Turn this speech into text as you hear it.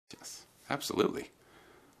Yes, absolutely.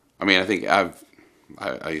 I mean, I think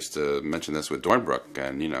I used to mention this with Dornbrook,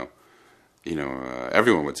 and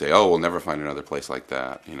everyone would say, "Oh, we'll never find another place like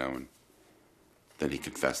that," and then he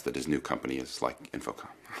confessed that his new company is like Infocom.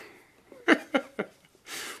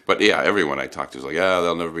 But yeah, everyone I talked to was like, "Yeah,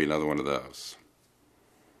 there'll never be another one of those."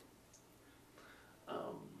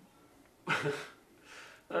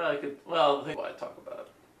 I could. Well, I think I talk about.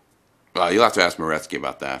 You'll have to ask Moretzky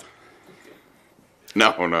about that.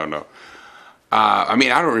 No, no, no. I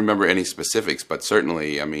mean, I don't remember any specifics, but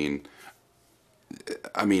certainly, I mean,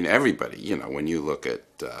 everybody, when you look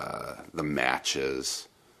at the matches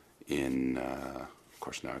in, of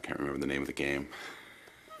course, now I can't remember the name of the game.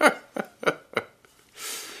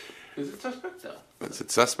 Is it Suspect, though? Is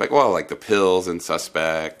it Suspect? Well, like the pills and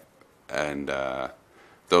Suspect and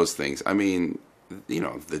those things. I mean,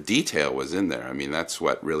 the detail was in there. I mean, that's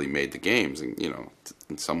what really made the games, and,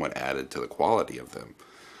 and somewhat added to the quality of them.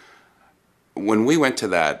 When we went to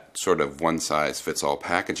that sort of one-size-fits-all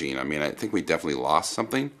packaging, I mean, I think we definitely lost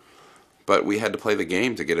something, but we had to play the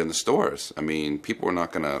game to get in the stores. I mean, people were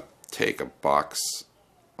not going to take a box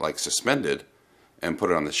like Suspended and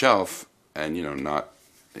put it on the shelf and, not,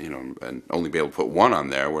 and only be able to put one on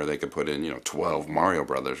there where they could put in, 12 Mario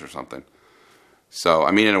Brothers or something. So,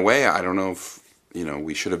 I mean, in a way, I don't know if,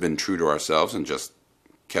 we should have been true to ourselves and just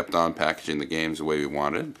kept on packaging the games the way we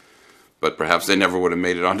wanted. But perhaps they never would have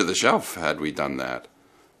made it onto the shelf had we done that.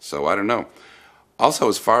 So I don't know. Also,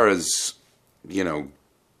 as far as,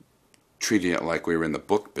 treating it like we were in the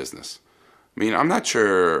book business, I mean, I'm not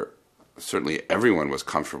sure certainly everyone was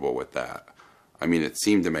comfortable with that. I mean, it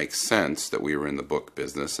seemed to make sense that we were in the book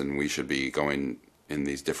business and we should be going in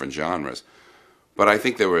these different genres. But I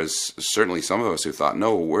think there was certainly some of us who thought,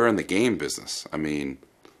 no, we're in the game business. I mean,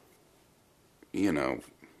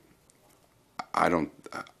 I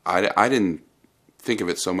didn't think of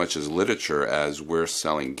it so much as literature as we're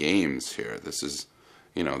selling games here. This is,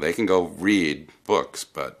 they can go read books,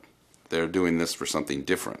 but they're doing this for something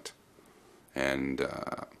different. And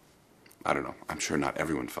I don't know. I'm sure not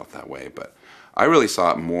everyone felt that way, but I really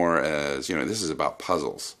saw it more as, this is about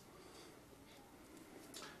puzzles.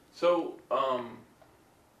 So,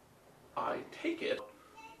 I take it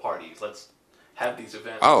parties. Let's have these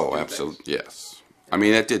events. Oh, absolutely, yes. I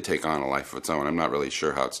mean, it did take on a life of its own. I'm not really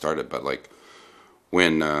sure how it started, but like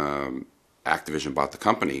when Activision bought the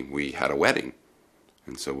company, we had a wedding.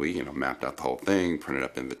 And so we, mapped out the whole thing, printed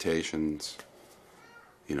up invitations.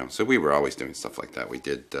 So we were always doing stuff like that. We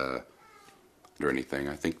did, or anything.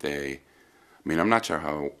 I think I'm not sure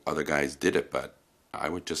how other guys did it, but I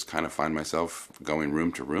would just kind of find myself going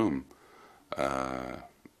room to room,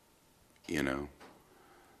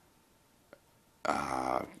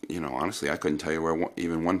 honestly, I couldn't tell you where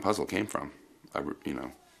even one puzzle came from.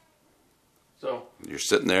 So you're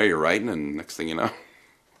sitting there, you're writing, and next thing you know.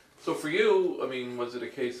 So for you, I mean, was it a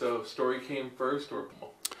case of story came first or?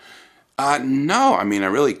 No, I mean,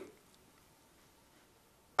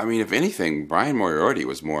 if anything, Brian Moriarty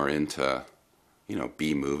was more into,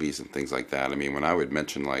 B movies and things like that. I mean, when I would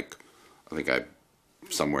mention, like, I think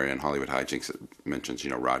somewhere in Hollywood Hijinks it mentions,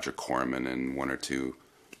 Roger Corman and one or two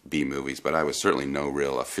B movies, but I was certainly no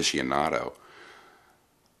real aficionado.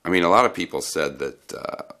 I mean, a lot of people said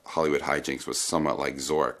that Hollywood Hijinks was somewhat like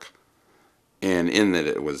Zork, and in that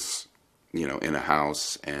it was, in a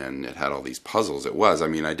house and it had all these puzzles. It was. I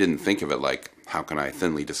mean, I didn't think of it like, how can I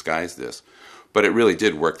thinly disguise this? But it really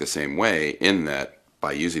did work the same way in that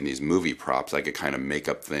by using these movie props, I could kind of make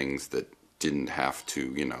up things that didn't have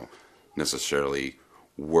to, necessarily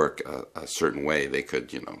work a certain way. They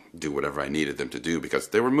could, do whatever I needed them to do because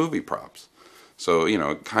they were movie props. So,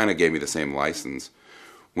 it kind of gave me the same license.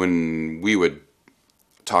 When we would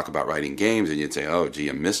talk about writing games and you'd say, oh, gee,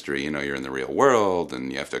 a mystery, you're in the real world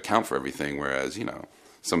and you have to account for everything, whereas,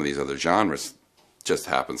 some of these other genres just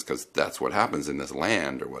happens because that's what happens in this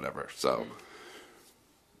land or whatever. So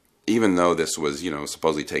even though this was,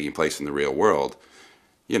 supposedly taking place in the real world,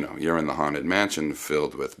 you're in the haunted mansion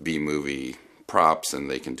filled with B-movie props and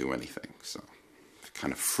they can do anything. So it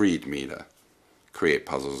kind of freed me to create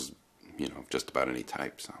puzzles, just about any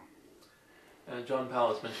type. So. John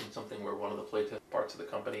Pallas mentioned something where one of the playtest parts of the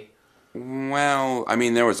company. Well, I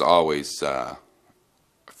mean, there was always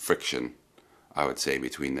friction, I would say,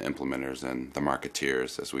 between the implementers and the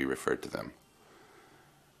marketeers, as we referred to them.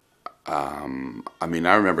 I mean,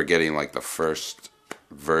 I remember getting like the first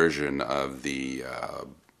version of the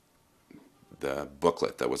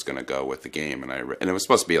booklet that was going to go with the game, and and it was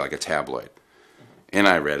supposed to be like a tabloid. And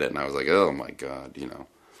I read it, and I was like, oh my God,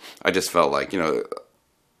 I just felt like,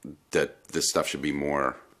 that this stuff should be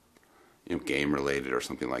more, game related or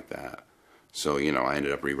something like that. So, you know, I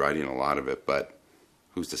ended up rewriting a lot of it, but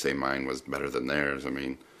who's to say mine was better than theirs? I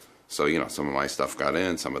mean, so, you know, some of my stuff got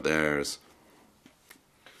in, some of theirs.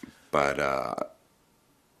 But, I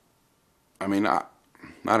mean, I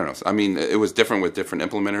don't know. I mean, it was different with different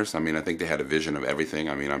implementers. I mean, I think they had a vision of everything.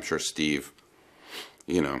 I mean, I'm sure Steve,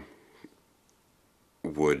 you know,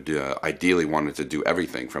 would ideally wanted to do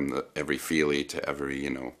everything from every feelie to every, you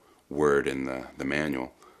know, word in the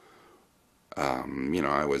manual. You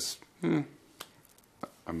know,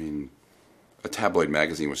 I mean, a tabloid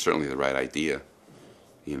magazine was certainly the right idea,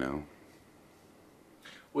 you know.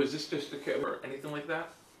 Was this just a case or anything like that?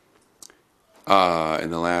 In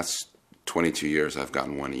the last 22 years, I've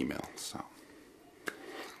gotten one email, so.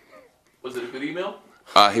 Was it a good email?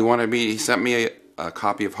 He sent me a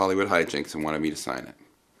copy of Hollywood Hijinks and wanted me to sign it.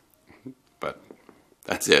 But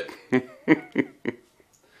that's it.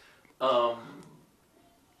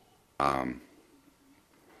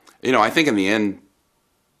 You know, I think in the end,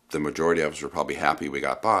 the majority of us were probably happy we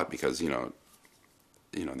got bought because, you know,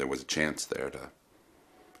 there was a chance there to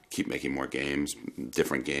keep making more games,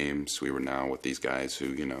 different games. We were now with these guys who,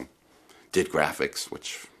 you know, did graphics,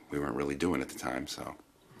 which we weren't really doing at the time, so.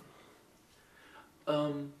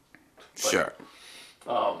 Sure.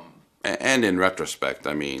 And in retrospect,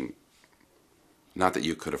 I mean, not that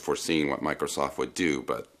you could have foreseen what Microsoft would do,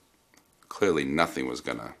 but clearly nothing was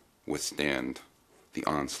going to withstand the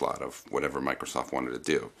onslaught of whatever Microsoft wanted to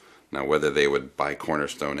do. Now, whether they would buy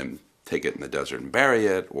Cornerstone and take it in the desert and bury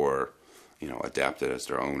it, or, you know, adapt it as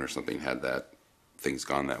their own or something, had things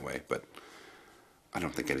gone that way, but I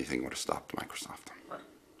don't think anything would have stopped Microsoft. Right.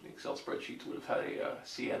 The Excel spreadsheets would have had a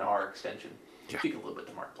CNR extension. Yeah. Speak a little bit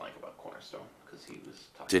to Mark Blank about Cornerstone, because he was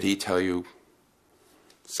talking. Did he tell you?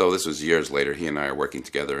 So this was years later. He and I are working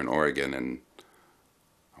together in Oregon, and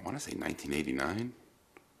I want to say 1989,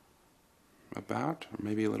 about, or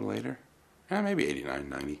maybe a little later. Maybe 89,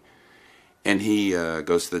 90. And he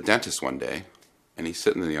goes to the dentist one day, and he's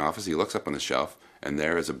sitting in the office. He looks up on the shelf, and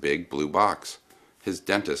there is a big blue box. His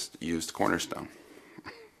dentist used Cornerstone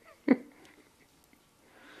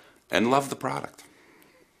and loved the product.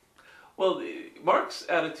 Well, Mark's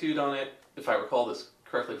attitude on it, if I recall this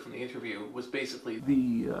correctly from the interview, was basically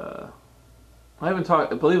I haven't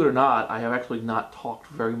talked, believe it or not, I have actually not talked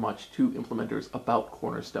very much to implementers about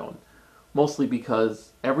Cornerstone. Mostly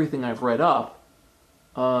because everything I've read up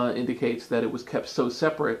indicates that it was kept so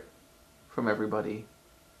separate from everybody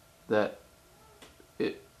that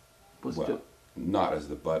it was just... Not as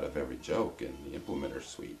the butt of every joke in the implementer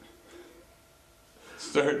suite.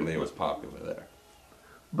 Certainly it was popular there.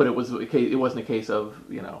 But it wasn't a case of,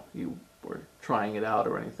 you know, you were trying it out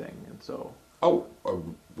or anything, and so... Oh,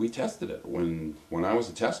 we tested it. When I was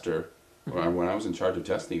a tester, when I was in charge of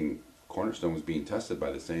testing, Cornerstone was being tested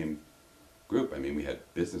by the same group. I mean, we had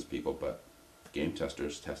business people, but game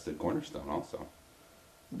testers tested Cornerstone also.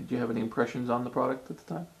 Did you have any impressions on the product at the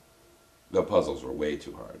time? The puzzles were way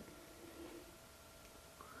too hard.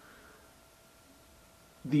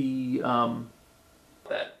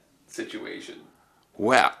 That situation.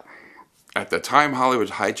 Well, at the time Hollywood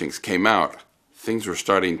Hijinks came out, things were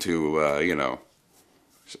starting to,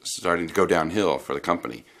 starting to go downhill for the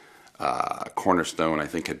company. Cornerstone, I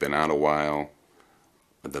think, had been out a while,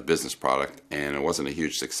 the business product, and it wasn't a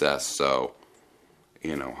huge success. So,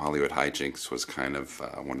 you know, Hollywood Hijinks was kind of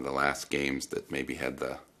one of the last games that maybe had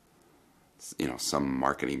some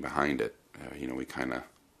marketing behind it. We kind of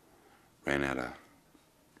ran out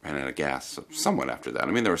of gas somewhat after that.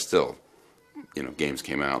 I mean, there were still, games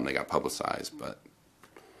came out and they got publicized, but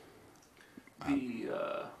in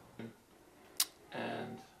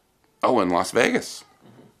Las Vegas.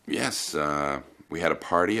 Mm-hmm. Yes, we had a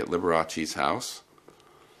party at Liberace's house,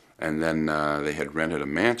 and then they had rented a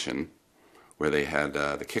mansion where they had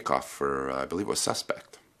the kickoff for, I believe it was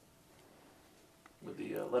Suspect. With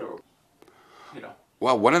the letter,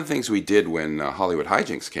 Well, one of the things we did when Hollywood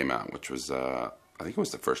Hijinks came out, which was, I think it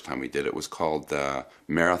was the first time we did it, was called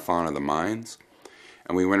Marathon of the Minds.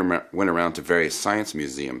 And we went around to various science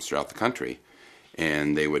museums throughout the country,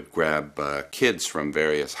 and they would grab kids from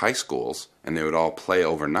various high schools, and they would all play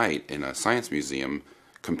overnight in a science museum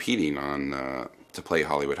competing on to play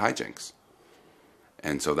Hollywood Hijinks.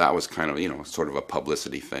 And so that was kind of, sort of a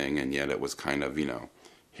publicity thing, and yet it was kind of,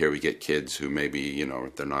 here we get kids who maybe,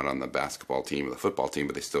 they're not on the basketball team or the football team,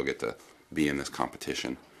 but they still get to be in this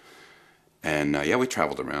competition. And, we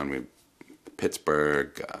traveled around.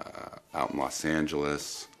 Pittsburgh, out in Los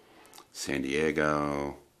Angeles, San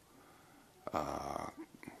Diego,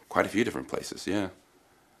 quite a few different places, yeah.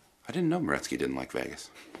 I didn't know Moretzky didn't like Vegas.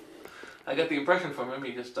 I got the impression from him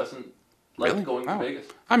he just doesn't liked Really? going to Vegas.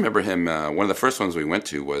 I remember him, one of the first ones we went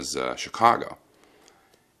to was Chicago.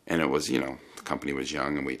 And it was, the company was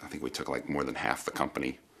young, and I think we took like more than half the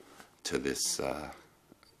company to this,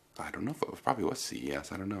 I don't know if it probably was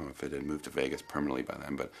CES. I don't know if it had moved to Vegas permanently by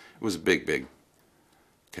then, but it was a big, big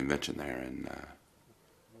convention there in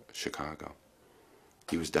Chicago.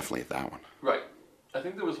 He was definitely at that one. Right. I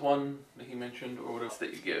think there was one that he mentioned, or what else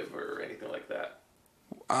that you give, or anything like that.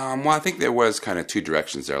 Well, I think there was kind of two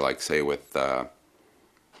directions there, like say with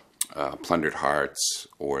Plundered Hearts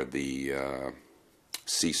or the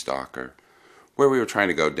Sea Stalker, where we were trying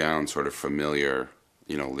to go down sort of familiar,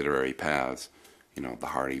 literary paths, the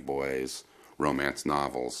Hardy Boys, romance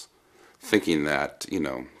novels, thinking that,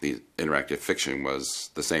 the interactive fiction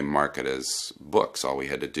was the same market as books. All we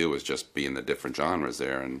had to do was just be in the different genres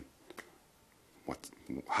there, and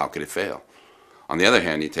how could it fail? On the other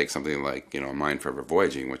hand, you take something like, Mind Forever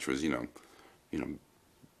Voyaging, which was, I don't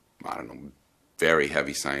know, very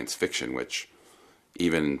heavy science fiction, which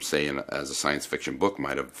even, say, as a science fiction book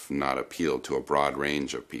might have not appealed to a broad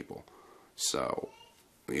range of people. So,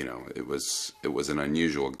 it was an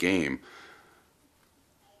unusual game.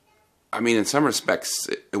 I mean, in some respects,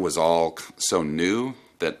 it was all so new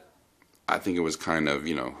that I think it was kind of,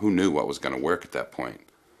 who knew what was going to work at that point?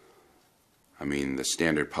 I mean, the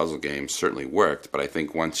standard puzzle games certainly worked, but I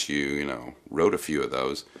think once you, wrote a few of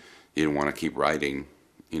those, you didn't want to keep writing,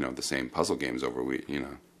 the same puzzle games over,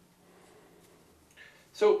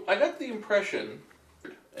 So I got the impression,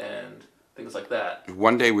 and things like that.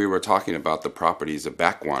 One day we were talking about the properties of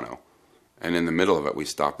bat guano, and in the middle of it we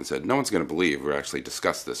stopped and said, no one's going to believe we actually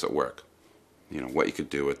discussed this at work. What you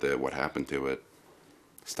could do with it, what happened to it,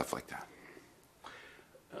 stuff like that.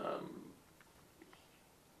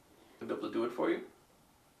 Be able to do it for you?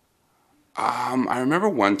 I remember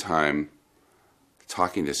one time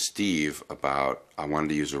talking to Steve about I wanted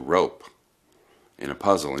to use a rope in a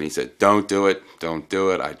puzzle, and he said, don't do it.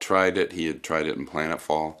 I tried it. He had tried it in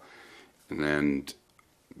Planetfall. And then,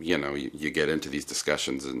 you get into these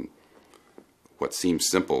discussions, and what seems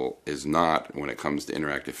simple is not when it comes to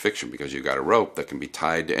interactive fiction, because you've got a rope that can be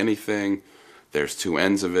tied to anything. There's two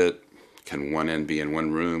ends of it. Can one end be in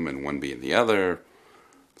one room and one be in the other?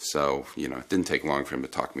 So, it didn't take long for him to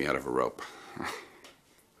talk me out of a rope.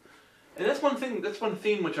 And that's one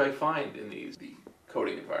theme which I find in the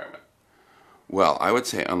coding environment. Well, I would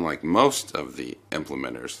say unlike most of the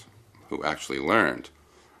implementers who actually learned,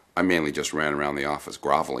 I mainly just ran around the office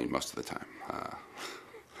groveling most of the time.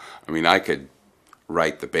 I mean, I could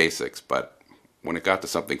write the basics, but when it got to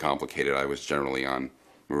something complicated, I was generally on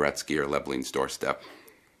Moretsky or Lebling's doorstep.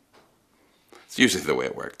 It's usually the way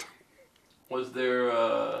it worked. Was there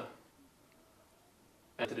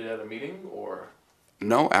did it at a meeting, or?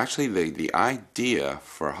 No, actually, the idea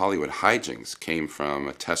for Hollywood Hijinks came from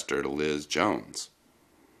a tester, Liz Jones.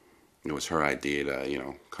 It was her idea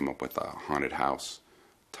to, come up with a haunted house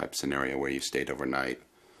type scenario where you stayed overnight.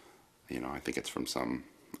 I think it's from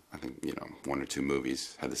one or two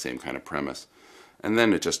movies had the same kind of premise. And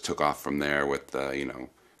then it just took off from there with,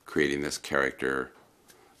 creating this character,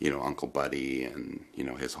 Uncle Buddy, and,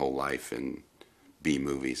 his whole life in B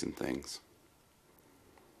movies and things.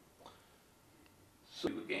 So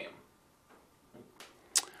a game.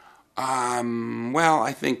 Well,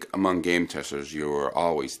 I think among game testers, you're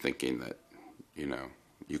always thinking that,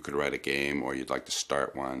 you could write a game or you'd like to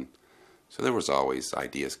start one. So there was always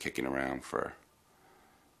ideas kicking around for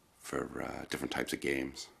different types of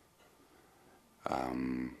games.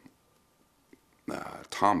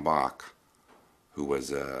 Tom Bach, who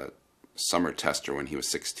was a summer tester when he was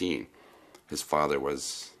 16, his father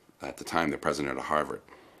was, at the time, the president of Harvard,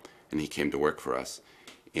 and he came to work for us.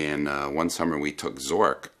 And one summer we took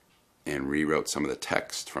Zork and rewrote some of the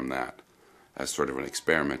text from that as sort of an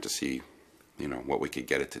experiment to see, what we could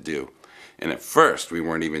get it to do. And at first, we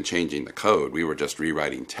weren't even changing the code. We were just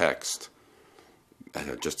rewriting text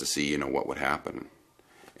just to see, what would happen.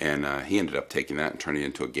 And he ended up taking that and turning it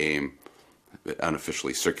into a game that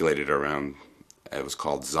unofficially circulated around. It was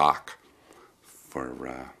called Zoc,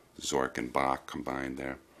 for Zork and Bach combined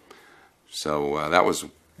there. So that was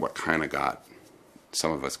what kind of got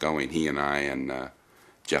some of us going. He and I and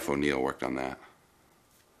Jeff O'Neill worked on that.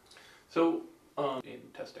 So, in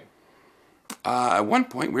testing? At one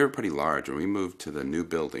point, we were pretty large. When we moved to the new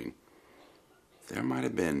building, there might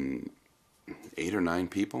have been 8 or 9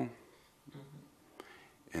 people.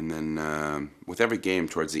 Mm-hmm. And then with every game,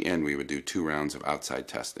 towards the end, we would do 2 rounds of outside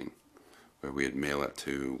testing, where we would mail it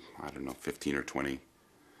to, 15 or 20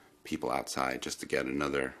 people outside just to get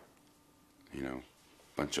another,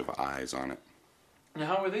 bunch of eyes on it. And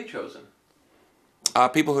how were they chosen?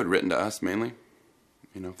 People who had written to us, mainly.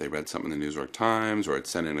 You know, if they read something in the New York Times or had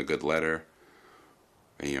sent in a good letter,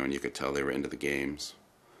 and you could tell they were into the games.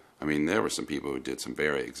 I mean, there were some people who did some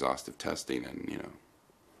very exhaustive testing and,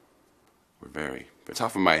 were very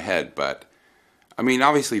top of my head. But, I mean,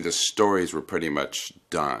 obviously the stories were pretty much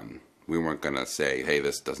done. We weren't going to say, hey,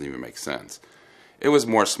 this doesn't even make sense. It was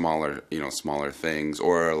more smaller things,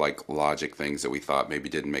 or like logic things that we thought maybe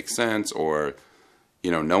didn't make sense, or,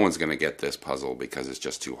 no one's going to get this puzzle because it's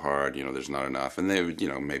just too hard, there's not enough. And they would,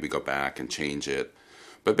 maybe go back and change it.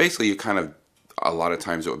 But basically you kind of, a lot of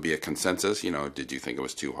times it would be a consensus, did you think it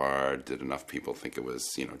was too hard? Did enough people think it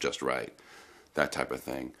was, just right? That type of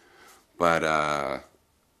thing. But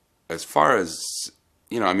as far as,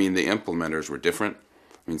 I mean, the implementers were different.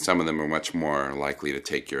 I mean, some of them were much more likely to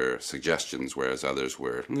take your suggestions, whereas others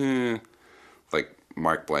were, like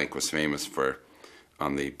Mark Blank was famous for,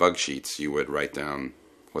 on the bug sheets, you would write down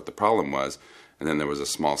what the problem was, and then there was a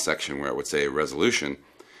small section where it would say resolution,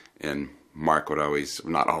 and Mark would always,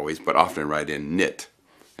 not always, but often write in nit,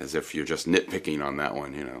 as if you're just nitpicking on that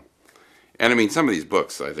one, And I mean, some of these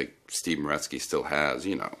books, I think Steve Moretsky still has,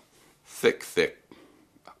 thick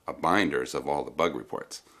binders of all the bug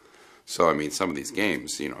reports. So, I mean, some of these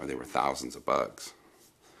games, there were thousands of bugs.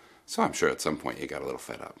 So I'm sure at some point you got a little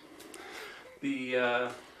fed up. The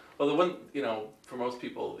one, for most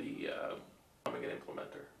people, becoming an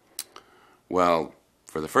implementer. Well,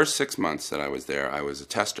 for the first 6 months that I was there, I was a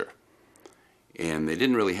tester. And they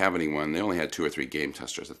didn't really have anyone. They only had 2 or 3 game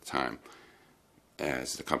testers at the time,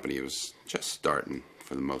 as the company was just starting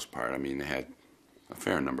for the most part. I mean, they had a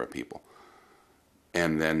fair number of people.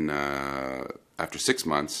 And then after 6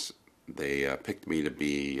 months, they picked me to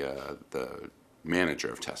be the manager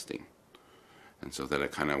of testing. And so then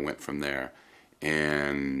it kind of went from there.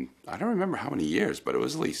 And I don't remember how many years, but it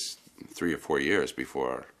was at least 3 or 4 years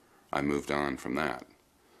before I moved on from that.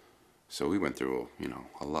 So we went through,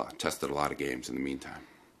 a lot, tested a lot of games in the meantime.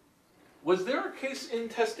 Was there a case in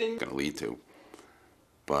testing? Going to lead to.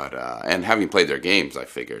 But, and having played their games, I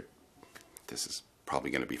figured this is probably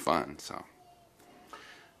going to be fun, so.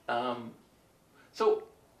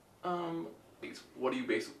 What are you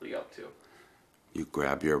basically up to? You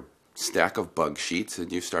grab your stack of bug sheets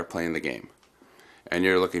and you start playing the game. And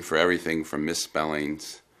you're looking for everything from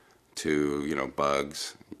misspellings to,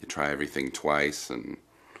 bugs. You try everything twice and,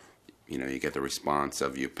 you get the response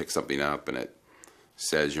of you pick something up and it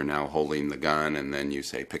says you're now holding the gun, and then you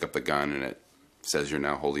say pick up the gun and it says you're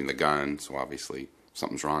now holding the gun, so obviously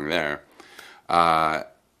something's wrong there.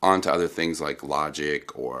 On to other things like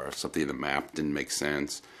logic or something in the map didn't make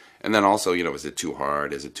sense. And then also, is it too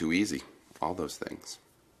hard? Is it too easy? All those things.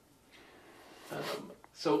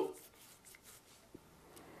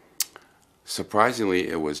 Surprisingly,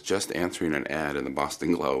 it was just answering an ad in the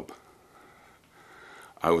Boston Globe.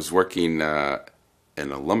 I was working in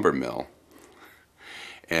a lumber mill,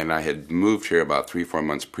 and I had moved here about 3-4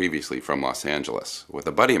 months previously from Los Angeles with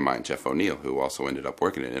a buddy of mine, Jeff O'Neill, who also ended up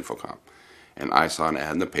working at Infocom. And I saw an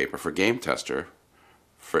ad in the paper for game tester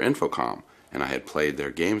for Infocom, and I had played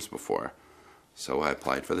their games before. So I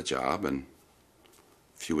applied for the job, and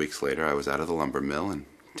a few weeks later I was out of the lumber mill and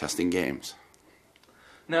testing games.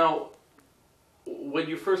 Now, when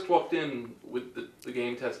you first walked in with the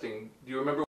game testing, do you remember